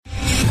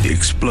the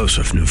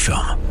explosive new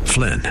film,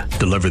 Flynn,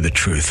 deliver the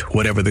truth,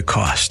 whatever the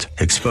cost,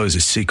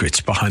 exposes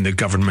secrets behind the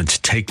government's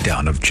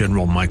takedown of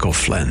General Michael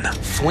Flynn.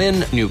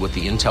 Flynn knew what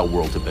the intel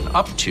world had been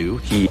up to.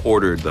 He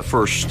ordered the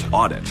first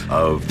audit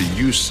of the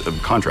use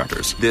of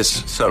contractors.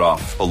 This set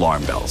off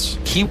alarm bells.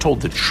 He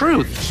told the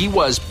truth. He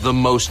was the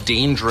most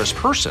dangerous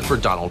person for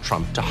Donald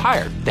Trump to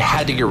hire. They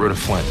had to get rid of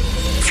Flynn.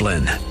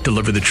 Flynn,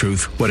 deliver the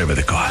truth, whatever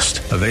the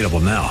cost. Available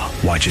now.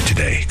 Watch it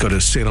today. Go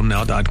to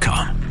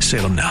salemnow.com.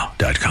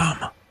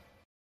 salemnow.com.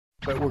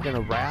 But we're going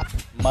to wrap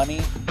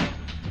money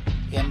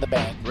in the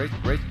bank.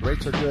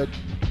 Rates are good.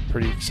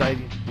 Pretty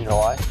exciting. You know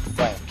why?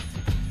 Why?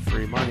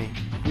 Free money.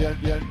 You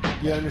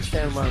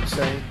understand what I'm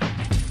saying?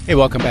 Hey,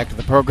 welcome back to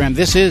the program.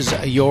 This is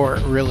your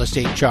Real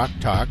Estate Chalk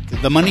Talk,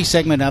 the money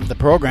segment of the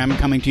program,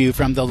 coming to you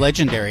from the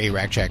legendary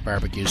Rack Shack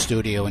Barbecue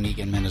Studio in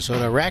Eagan,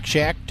 Minnesota.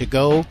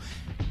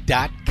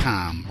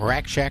 RackShackToGo.com.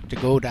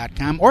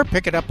 RackShackToGo.com, or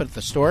pick it up at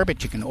the store,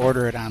 but you can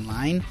order it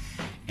online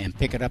and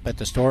pick it up at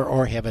the store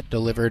or have it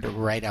delivered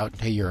right out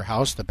to your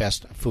house. The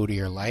best food of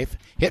your life.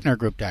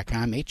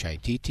 Hittnergroup.com,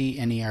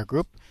 HITTNER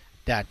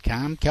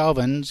Group.com.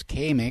 Kelvin's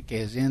Kamick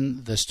is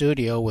in the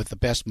studio with the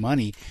best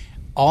money.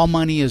 All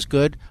money is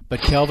good, but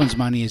Kelvin's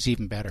money is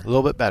even better. A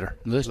little bit better.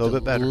 A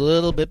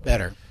little bit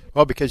better.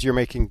 Well, because you're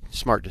making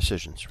smart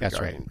decisions. That's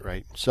right.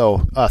 Right.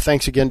 So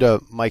thanks again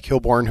to Mike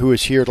Hilborn, who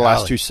was here the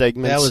last two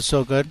segments. That was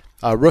so good.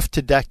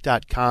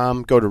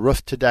 Rooftodeck.com. Go to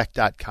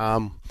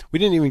rooftodeck.com. We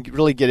didn't even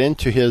really get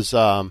into his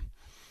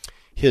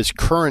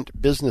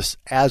current business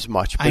as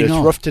much, but it's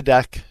Roof to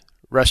Deck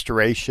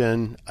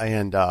Restoration,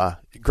 and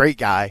great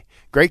guy,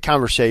 great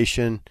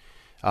conversation.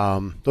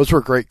 Those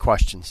were great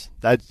questions.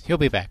 He'll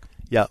be back.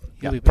 Yeah,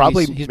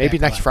 probably he's maybe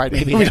next Friday.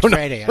 Maybe next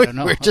Friday. I don't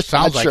know. We're just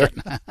sounds not like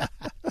sure. it.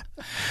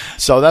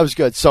 So that was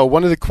good. So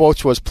one of the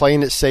quotes was,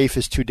 "Playing it safe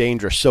is too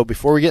dangerous." So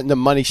before we get into the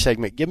money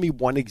segment, give me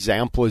one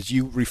example as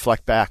you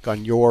reflect back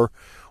on your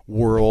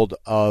world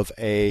of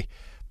a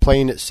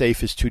playing it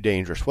safe is too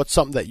dangerous. What's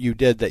something that you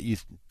did that you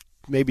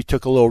maybe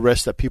took a little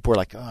risk that people were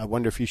like, "Oh, I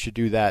wonder if you should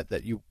do that."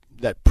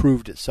 That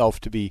proved itself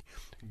to be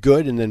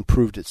good, and then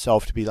proved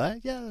itself to be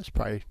like, yeah, that's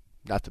probably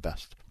not the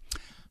best.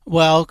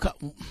 Well,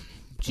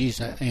 geez,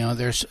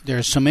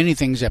 there's so many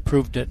things that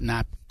proved it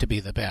not to be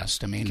the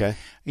best. I mean,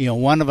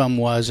 one of them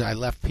was I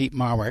left Pete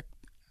Marwick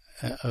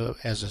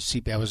as a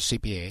CPA. I was a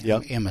CPA.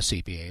 Yep. I am a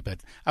CPA, but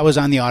I was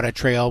on the audit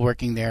trail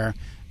working there.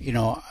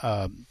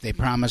 They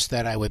promised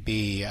that I would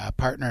be a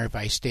partner if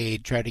I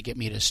stayed, tried to get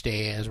me to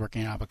stay. I was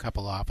working out of a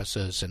couple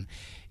offices, and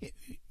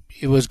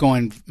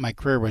my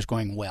career was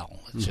going well,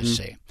 let's just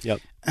say. Yep.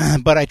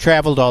 But I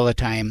traveled all the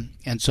time,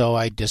 and so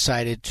I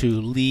decided to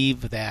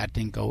leave that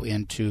and go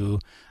into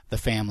the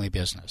family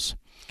business.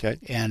 Okay.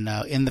 And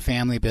in the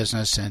family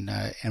business, and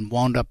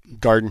wound up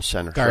garden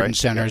centers.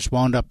 Yep.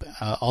 Wound up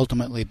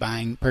ultimately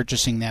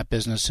purchasing that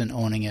business and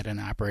owning it and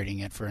operating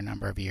it for a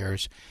number of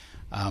years.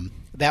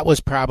 That was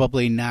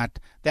probably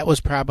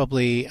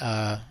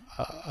a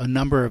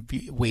number of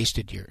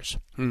wasted years.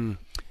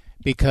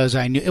 Because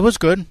I knew it was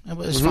good. It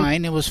was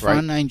fine. It was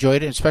fun. Right. I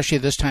enjoyed it, especially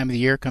this time of the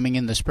year, coming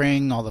in the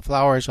spring, all the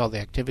flowers, all the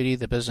activity,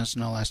 the business,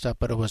 and all that stuff.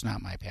 But it was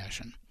not my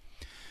passion.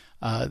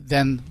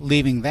 Then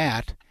leaving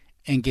that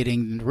and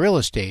getting into real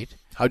estate.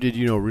 How did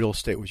you know real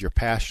estate was your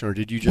passion, or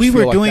did you just? We feel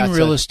were like doing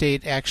real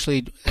estate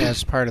actually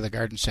as part of the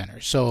garden center.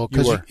 So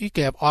because you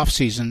could have off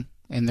season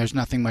and there's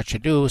nothing much to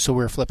do, so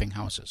we were flipping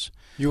houses.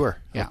 You were,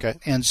 yeah. Okay.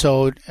 And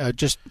so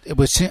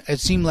it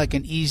seemed like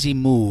an easy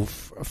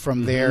move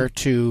from there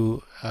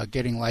to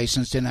getting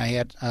licensed. And I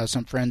had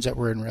some friends that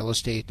were in real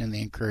estate, and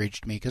they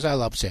encouraged me because I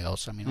love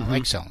sales. I mean, I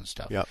like selling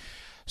stuff. Yep.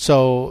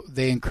 So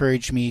they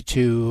encouraged me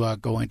to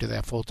go into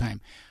that full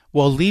time.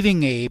 Well,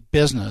 leaving a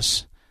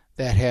business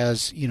that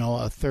has a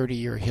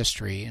 30-year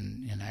history,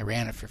 and I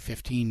ran it for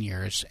 15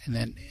 years,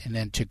 and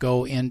then to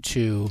go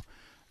into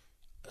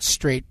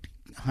straight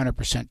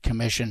 100%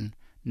 commission,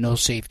 no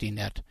safety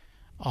net,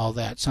 all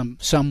that.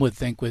 Some would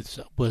think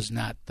was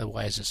not the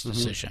wisest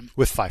decision.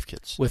 With 5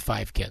 kids.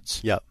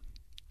 Yep.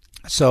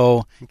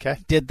 So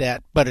did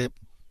that, but it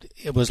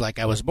was like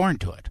I was born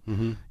to it.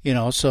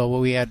 So what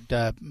we had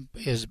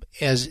is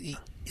as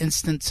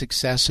instant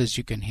success as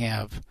you can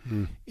have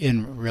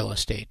in real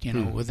estate.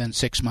 Within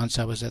 6 months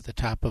I was at the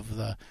top of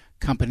the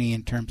company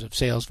in terms of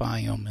sales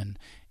volume,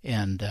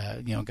 and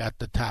got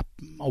the top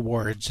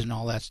awards and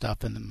all that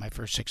stuff in my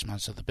first 6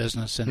 months of the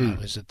business, and I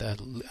was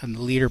on the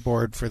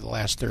leaderboard for the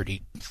last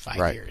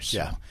 35 years. So,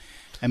 yeah.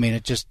 I mean,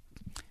 it just,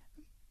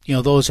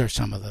 those are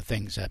some of the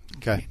things that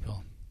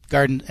people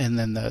garden, and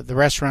then the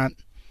restaurant.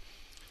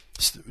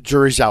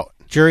 Jury's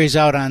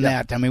out on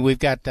that. I mean, we've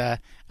got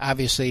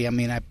obviously. I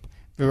mean,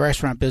 the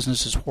restaurant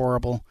business is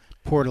horrible.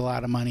 Poured a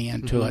lot of money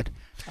into it.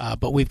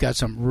 But we've got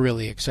some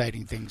really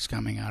exciting things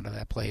coming out of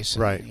that place.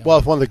 Right.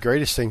 Well, one of the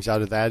greatest things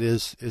out of that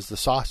is the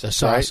sauces. The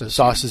sauces, right? The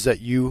sauces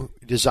that you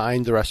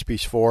designed the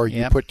recipes for,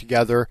 you put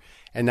together,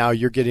 and now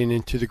you're getting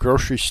into the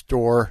grocery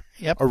store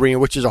arena,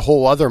 which is a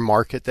whole other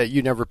market that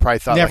you never probably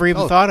thought. Never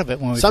even thought of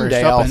it when we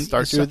someday first opened. I'll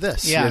start doing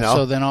this. Yeah.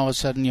 So then all of a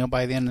sudden,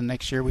 by the end of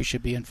next year, we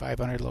should be in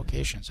 500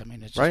 locations. I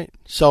mean, it's right.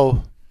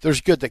 So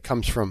there's good that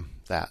comes from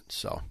that.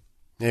 So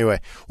anyway,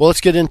 well,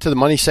 let's get into the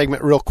money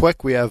segment real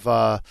quick. We have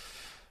about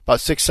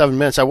 6-7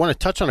 minutes. I want to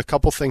touch on a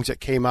couple things that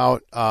came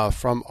out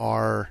from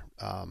our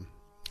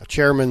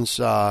chairman's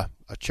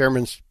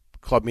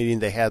club meeting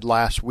they had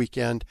last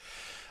weekend.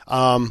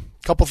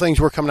 Couple things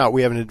were coming out.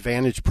 We have an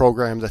Advantage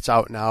program that's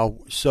out now.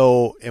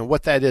 So, and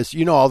what that is,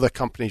 all the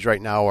companies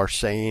right now are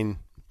saying,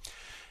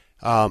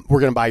 we're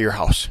going to buy your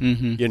house,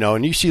 and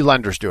you see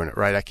lenders doing it,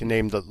 right? I can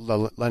name the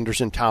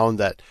lenders in town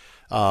that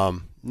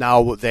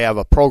now they have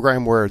a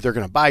program where they're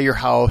going to buy your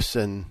house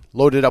and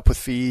load it up with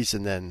fees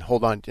and then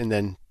hold on, and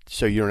then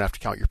so you don't have to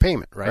count your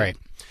payment, right? Right.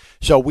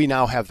 So we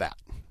now have that,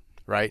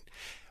 right?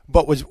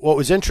 But what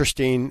was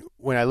interesting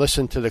when I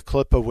listened to the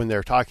clip of when they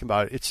were talking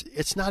about it,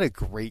 it's not a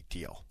great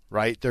deal,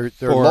 right? They're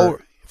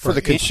lower for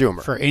the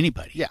consumer, for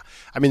anybody. Yeah,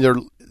 I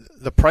mean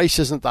the price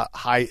isn't the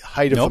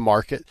height of the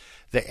market.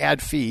 They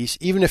add fees.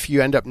 Even if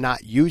you end up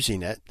not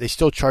using it, they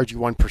still charge you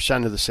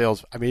 1% of the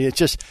sales. I mean,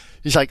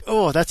 it's like,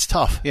 oh, that's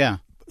tough. Yeah.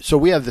 So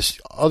we have this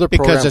other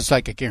program. Because it's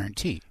like a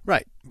guarantee.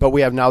 Right. But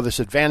we have now this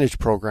Advantage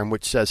program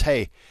which says,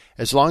 hey,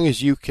 as long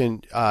as you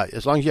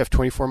have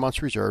 24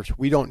 months reserves,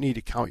 we don't need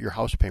to count your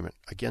house payment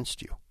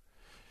against you.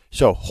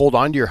 So hold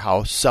on to your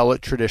house, sell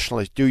it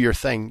traditionally, do your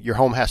thing. Your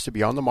home has to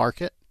be on the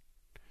market.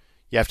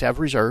 You have to have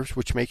reserves,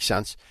 which makes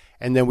sense.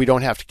 And then we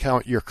don't have to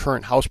count your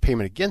current house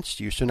payment against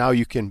you. So now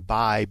you can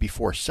buy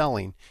before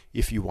selling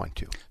if you want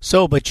to.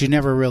 So, but you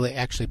never really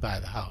actually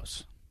buy the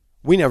house.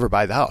 We never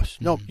buy the house.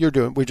 No,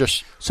 we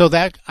just. So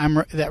that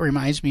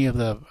reminds me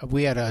of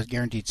we had a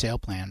guaranteed sale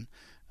plan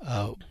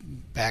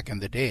back in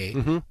the day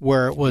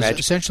where it was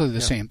essentially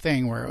the same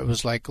thing, where it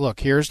was like,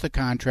 look, here's the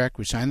contract.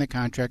 We signed the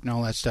contract and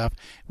all that stuff.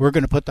 We're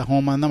going to put the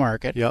home on the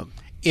market. Yep.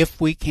 If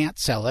we can't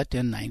sell it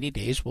in 90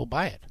 days, we'll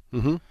buy it.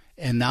 Mm-hmm.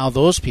 And now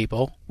those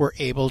people were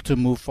able to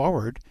move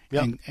forward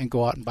and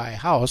go out and buy a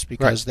house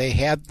because they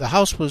had the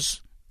house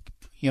was,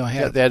 they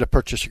had a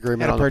purchase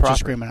agreement on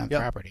the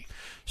property.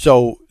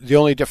 So the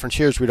only difference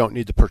here is we don't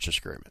need the purchase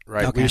agreement,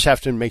 right? Okay. We just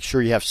have to make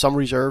sure you have some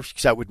reserves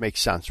because that would make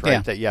sense, right?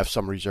 Yeah. That you have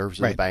some reserves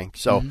in the bank.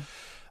 So,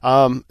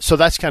 so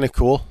that's kind of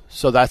cool.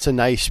 So that's a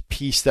nice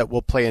piece that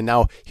we'll play in.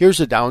 Now, here's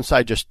the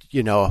downside. Just,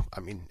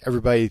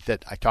 everybody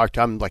that I talk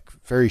to, I'm like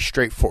very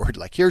straightforward.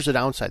 Like, here's the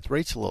downside. The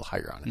rate's a little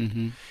higher on it.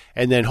 Mm-hmm.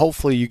 And then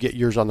hopefully you get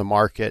yours on the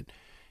market,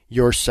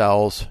 yours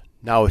sells.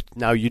 Now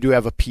you do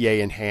have a PA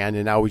in hand,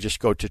 and now we just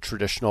go to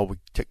traditional. We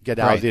get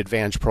out of the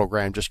Advantage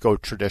program, just go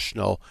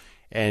traditional,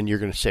 and you're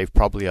going to save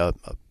probably a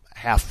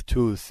half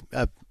to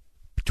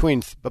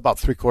between about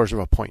 3/4 of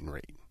a point in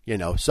rate.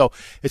 So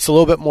it's a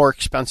little bit more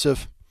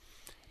expensive,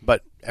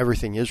 but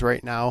everything is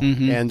right now,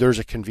 and there's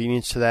a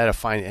convenience to that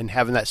of and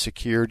having that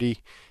security.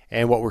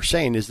 And what we're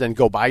saying is then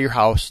go buy your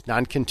house,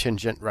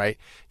 non-contingent, right?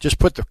 Just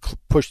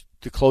push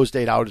the close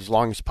date out as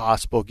long as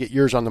possible. Get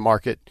yours on the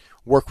market.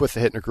 Work with the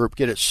Hittner Group.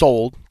 Get it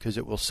sold because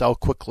it will sell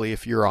quickly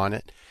if you're on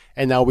it.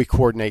 And now we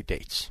coordinate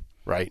dates,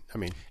 right?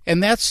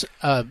 And that's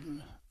a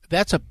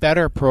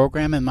better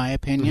program in my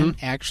opinion,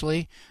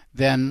 actually,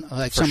 than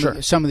like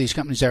some of these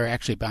companies that are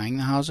actually buying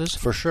the houses.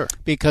 For sure.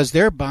 Because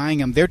they're buying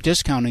them, they're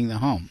discounting the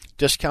home.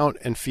 Discount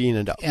and feeing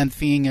it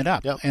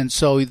up. Yep. And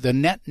so the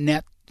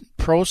net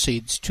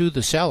proceeds to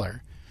the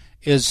seller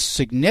is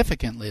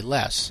significantly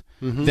less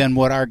than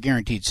what our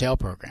guaranteed sale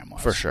program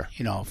was. For sure.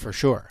 For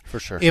sure. For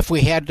sure. If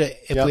we had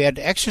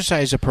to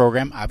exercise a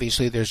program,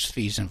 obviously there's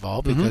fees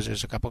involved because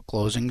there's a couple of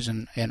closings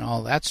and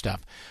all that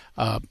stuff.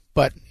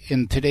 But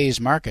in today's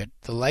market,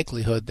 the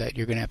likelihood that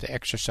you're going to have to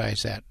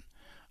exercise that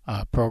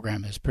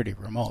program is pretty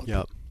remote.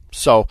 Yep.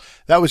 So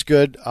that was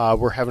good.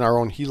 We're having our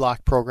own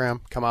HELOC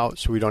program come out,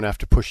 so we don't have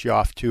to push you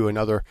off to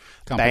another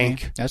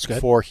bank. That's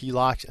good. For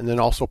HELOCs, and then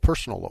also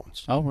personal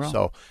loans. Oh, right.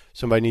 So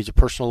somebody needs a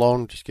personal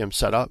loan, just get them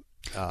set up.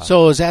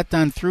 So is that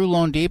done through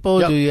Loan Depot?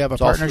 Yep. Do you have a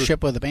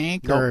partnership with a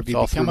bank, or have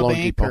you become a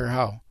bank, Depot. or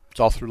how? It's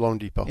all through Loan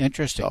Depot.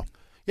 Interesting.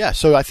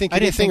 So I think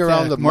anything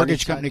around the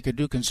mortgage company could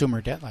do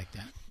consumer debt like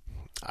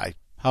that.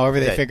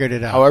 However they figured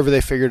it out. However they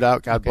figured it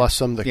out. God bless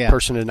them. The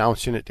person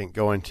announcing it didn't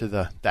go into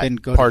that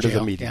part of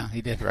the meeting. Yeah,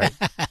 he did. Right.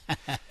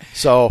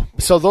 So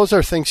those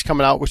are things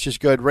coming out, which is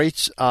good.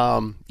 Rates,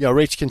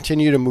 rates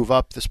continue to move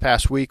up this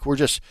past week. We're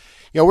just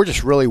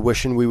really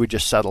wishing we would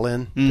just settle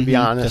in, to be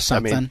honest.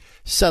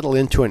 Settle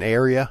into an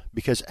area,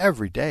 because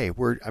every day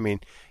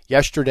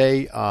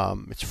yesterday,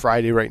 it's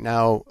Friday right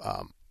now.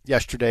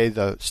 Yesterday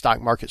the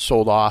stock market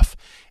sold off,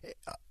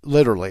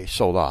 literally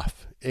sold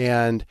off.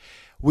 And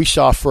we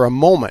saw for a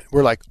moment,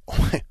 we're like,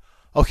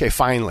 okay,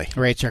 finally.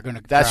 Rates are going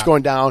to That's drop.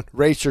 going down.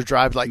 Rates are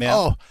dropping.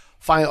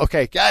 Finally.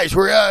 Okay, guys,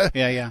 we're...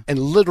 Yeah. And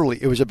literally,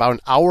 it was about an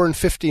hour and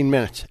 15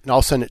 minutes, and all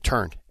of a sudden it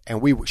turned,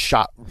 and we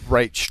shot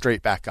right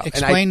straight back up.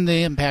 Explain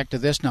the impact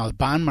of this now. The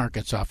bond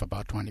market's off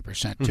about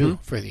 20% too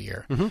for the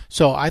year.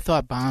 So I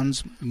thought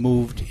bonds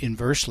moved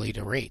inversely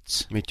to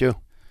rates. Me too.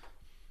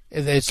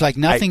 It's like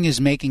nothing is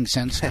making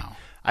sense now.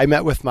 I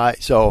met with my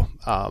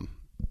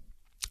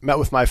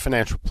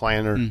financial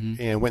planner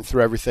and went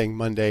through everything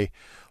Monday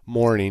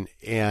morning,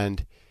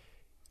 and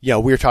we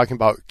were talking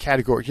about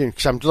categories,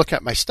 because I'm looking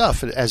at my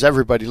stuff, as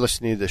everybody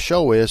listening to the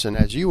show is, and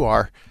as you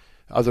are,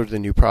 other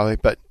than you probably,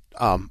 but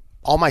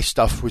all my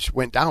stuff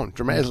went down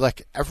dramatically.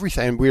 Like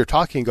everything we were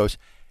talking he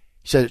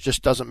said it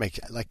just doesn't make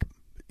like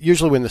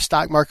usually when the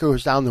stock market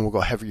goes down, then we'll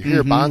go heavier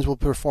here. Bonds will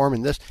perform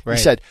in this. Right.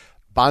 He said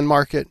bond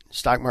market,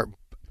 stock market,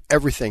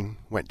 everything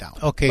went down.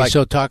 Okay,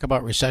 so talk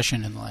about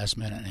recession in the last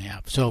minute and a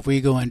half. So if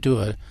we go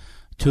into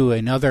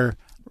another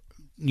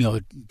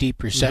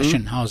deep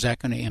recession, how's that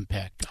going to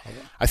impact all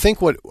that? I think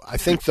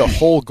the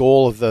whole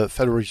goal of the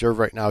Federal Reserve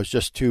right now is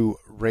just to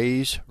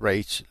raise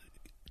rates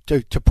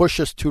to push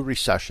us to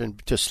recession,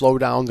 to slow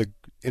down the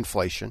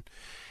inflation,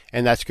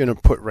 and that's going to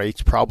put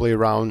rates probably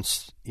around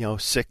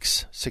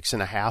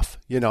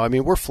 6.5. I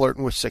mean, we're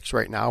flirting with 6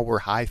 right now. We're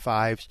high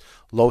 5s,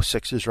 low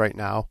 6s right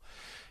now,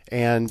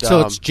 and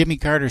so it's Jimmy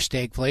Carter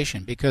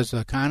stagflation because the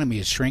economy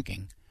is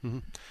shrinking. Mm-hmm.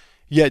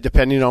 Yeah,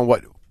 depending on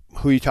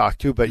who you talk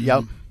to, but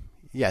yeah.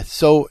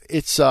 So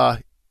it's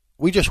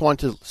we just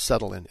want to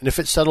settle in, and if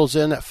it settles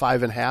in at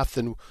 5.5,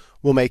 then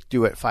we'll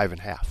do it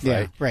 5.5. Right?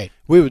 Yeah, right.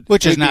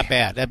 Which is not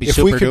bad. That'd be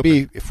super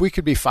duper. If we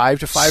could be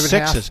 5 to 5.5,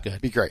 6 is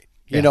good. Be great.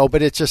 Yeah.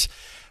 But it's just,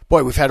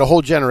 boy, we've had a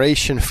whole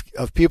generation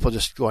of people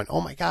just going,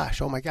 oh my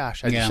gosh. I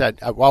just said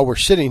while we're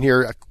sitting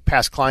here, a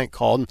past client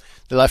called and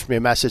they left me a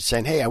message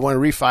saying, hey, I want to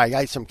refi. I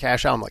got some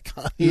cash out. I'm like,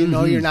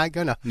 you're not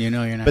gonna. You're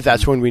not. But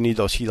that's when we need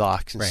those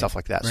HELOCs and stuff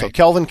like that. Right. So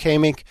Kelvin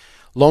Kamink,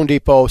 Loan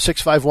Depot,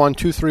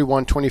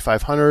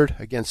 651-231-2500.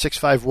 Again,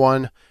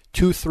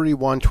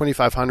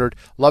 651-231-2500.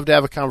 Love to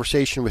have a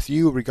conversation with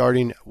you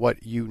regarding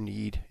what you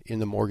need in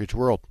the mortgage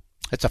world.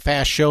 It's a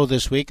fast show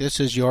this week.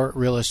 This is your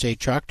Real Estate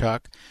Chalk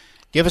Talk.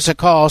 Give us a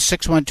call,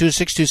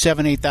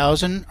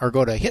 612-627-8000, or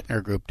go to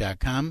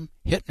hittnergroup.com,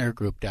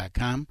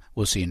 hittnergroup.com.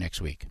 We'll see you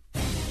next week.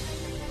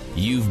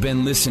 You've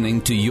been listening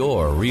to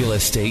your Real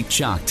Estate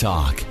Chalk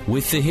Talk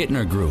with the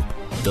Hittner Group,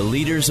 the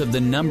leaders of the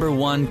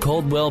 #1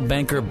 Coldwell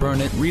Banker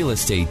Burnett real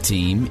estate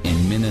team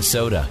in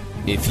Minnesota.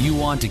 If you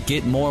want to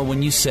get more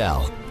when you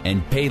sell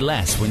and pay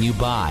less when you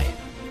buy,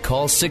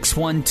 call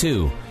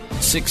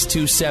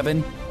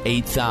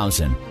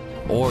 612-627-8000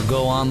 or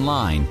go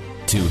online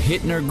to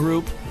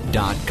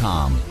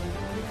hittnergroup.com.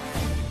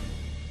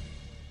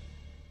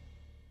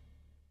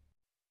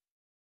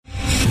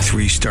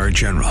 Three-star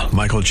General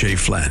Michael J.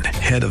 Flynn,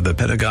 head of the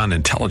Pentagon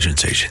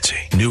Intelligence Agency,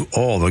 knew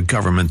all the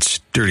government's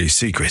dirty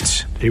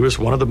secrets. He was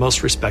one of the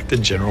most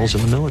respected generals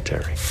in the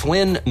military.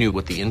 Flynn knew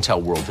what the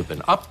intel world had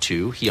been up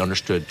to. He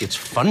understood its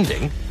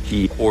funding.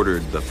 He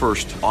ordered the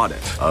first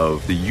audit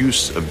of the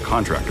use of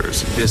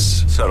contractors.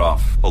 This set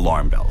off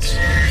alarm bells.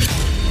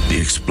 The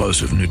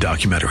explosive new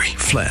documentary,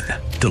 Flynn,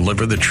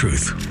 Deliver the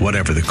Truth,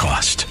 Whatever the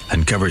Cost,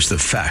 uncovers the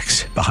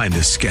facts behind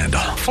this scandal.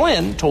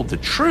 Flynn told the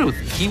truth.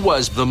 He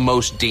was the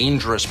most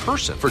dangerous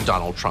person for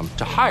Donald Trump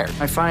to hire.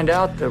 I find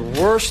out the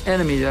worst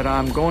enemy that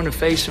I'm going to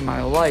face in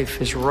my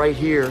life is right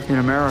here in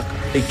America.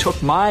 They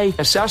took my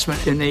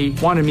assessment and they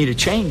wanted me to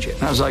change it.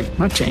 And I was like, I'm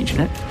not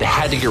changing it. They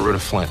had to get rid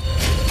of Flynn.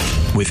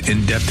 With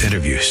in-depth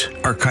interviews,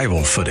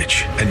 archival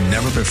footage, and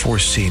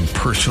never-before-seen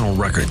personal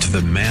records of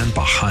the man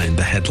behind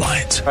the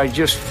headlines. I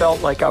just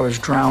felt like I was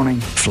drowning.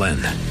 Flynn,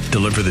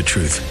 Deliver the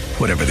Truth,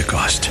 Whatever the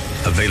Cost.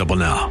 Available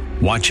now.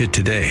 Watch it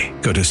today.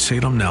 Go to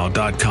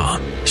salemnow.com.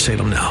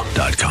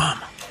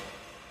 salemnow.com.